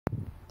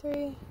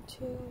Three,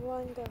 two,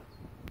 one, go.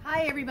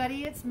 Hi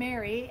everybody, it's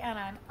Mary and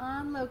I'm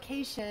on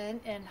location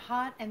in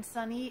hot and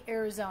sunny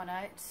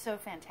Arizona. It's so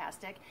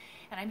fantastic.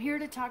 And I'm here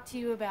to talk to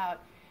you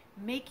about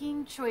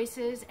making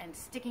choices and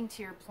sticking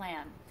to your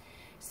plan.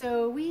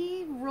 So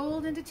we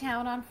rolled into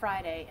town on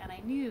Friday and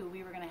I knew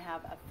we were going to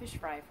have a fish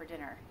fry for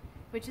dinner,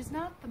 which is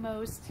not the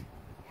most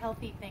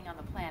healthy thing on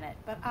the planet.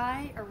 But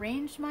I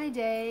arranged my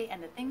day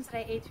and the things that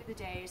I ate through the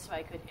day so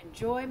I could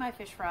enjoy my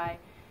fish fry,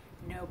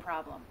 no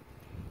problem.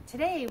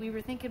 Today we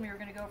were thinking we were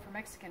going to go for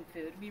Mexican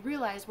food. We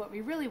realized what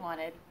we really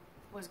wanted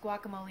was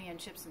guacamole and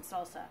chips and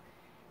salsa.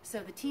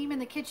 So the team in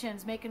the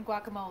kitchen's making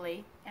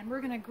guacamole, and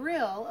we're going to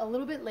grill a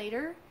little bit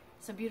later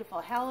some beautiful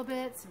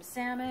halibut, some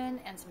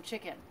salmon, and some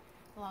chicken,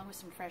 along with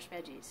some fresh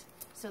veggies.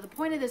 So the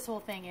point of this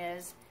whole thing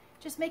is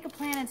just make a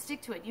plan and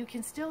stick to it. You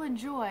can still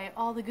enjoy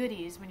all the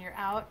goodies when you're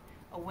out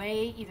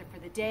away, either for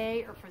the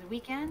day or for the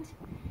weekend,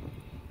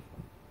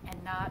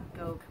 and not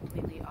go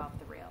completely off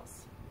the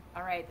rails.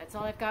 All right, that's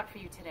all I've got for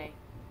you today.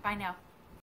 Bye now.